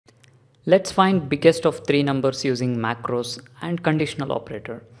Let's find biggest of three numbers using macros and conditional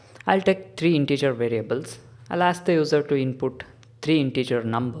operator. I'll take three integer variables. I'll ask the user to input three integer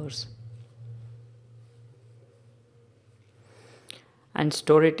numbers and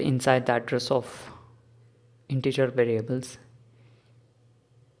store it inside the address of integer variables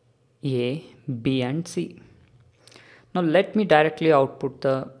A, B and C. Now let me directly output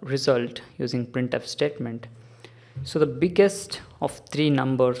the result using printf statement. So the biggest of three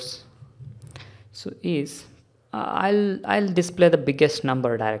numbers is I'll display the biggest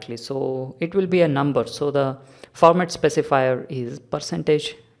number directly, so it will be a number. So the format specifier is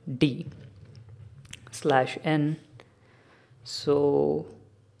 %d/n. So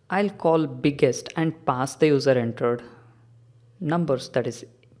I'll call biggest and pass the user entered numbers, that is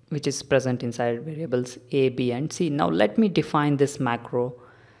which is present inside variables A, B and C. Now let me define this macro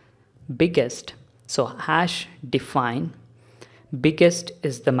biggest. So hash define biggest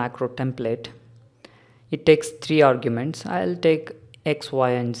is the macro template. It takes three arguments. I'll take X, Y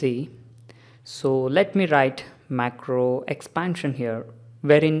and Z. So let me write macro expansion here,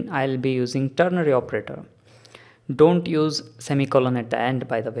 wherein I'll be using ternary operator. Don't use semicolon at the end,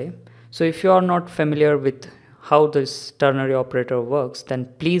 by the way. So if you are not familiar with how this ternary operator works, then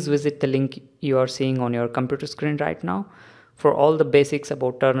please visit the link you are seeing on your computer screen right now for all the basics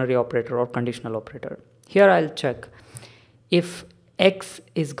about ternary operator or conditional operator. Here I'll check if X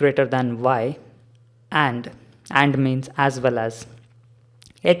is greater than Y and means as well as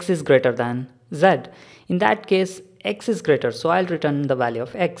X is greater than Z. In that case, X is greater, so I'll return the value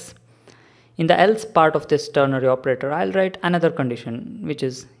of X. In the else part of this ternary operator, I'll write another condition, which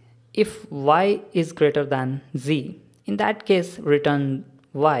is if Y is greater than Z. In that case, return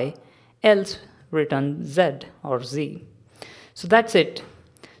Y, else return Z or Z. So that's it.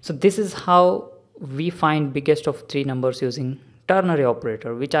 So this is how we find biggest of three numbers using ternary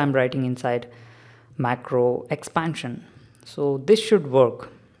operator, which I'm writing inside macro expansion. So this should work.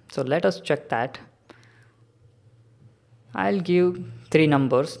 So let us check that. I'll give three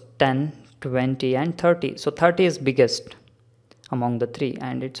numbers 10, 20 and 30. So 30 is biggest among the three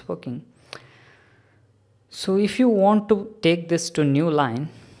and it's working. So if you want to take this to new line,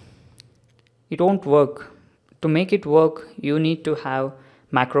 it won't work. To make it work, you need to have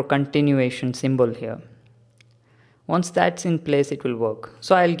macro continuation symbol here. Once that's in place, it will work.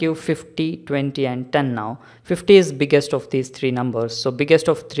 So I'll give 50, 20 and 10 now. 50 is biggest of these three numbers. So biggest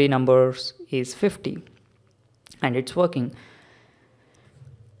of three numbers is 50 and it's working.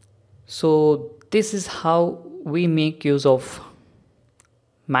 So this is how we make use of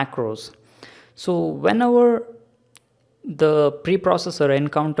macros. So whenever the preprocessor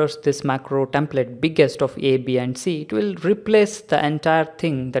encounters this macro template biggest of A, B and C, it will replace the entire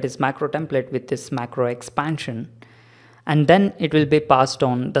thing, that is macro template, with this macro expansion, and then it will be passed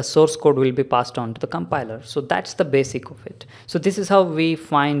on, the source code will be passed on to the compiler. So that's the basic of it. So this is how we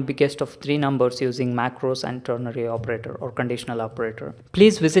find biggest of three numbers using macros and ternary operator or conditional operator.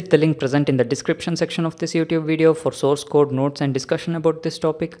 Please visit the link present in the description section of this YouTube video for source code, notes and discussion about this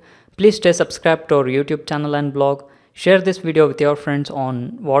topic. Please stay subscribed to our YouTube channel and blog. Share this video with your friends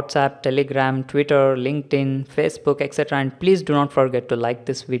on WhatsApp, Telegram, Twitter, LinkedIn, Facebook, etc. And please do not forget to like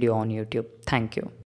this video on YouTube. Thank you.